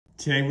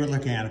Today we're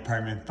looking at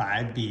apartment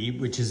 5B,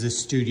 which is a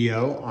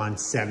studio on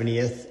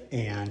 70th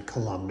and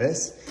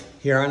Columbus.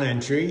 Here on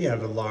entry, you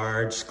have a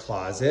large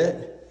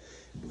closet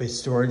with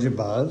storage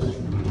above.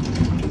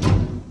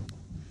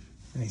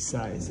 Nice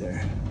size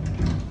there.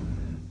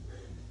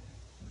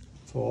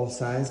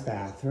 Full-size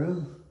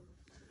bathroom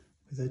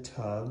with a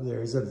tub.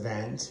 There's a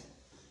vent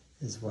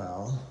as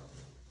well.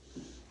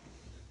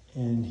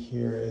 And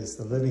here is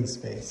the living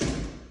space.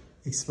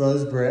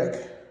 Exposed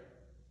brick.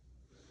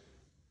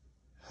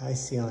 High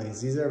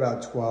ceilings. These are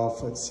about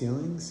 12-foot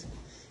ceilings.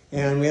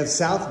 And we have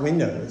south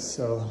windows,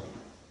 so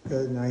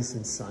good, nice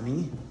and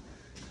sunny.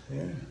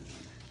 There.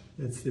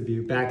 That's the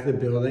view. Back of the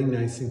building,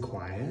 nice and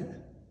quiet.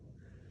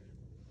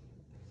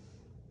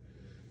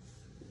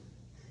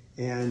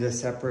 And a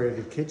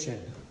separated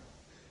kitchen.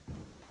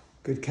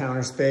 Good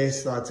counter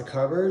space, lots of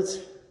cupboards.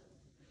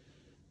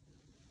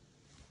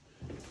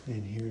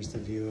 And here's the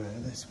view out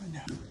of this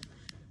window.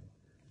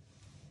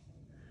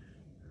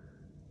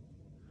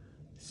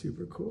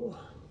 Super cool.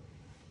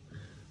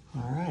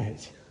 All right.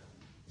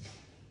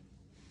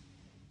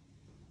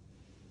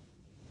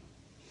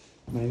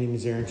 My name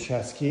is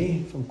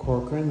Chesky from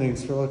Corcoran.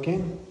 Thanks for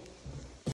looking.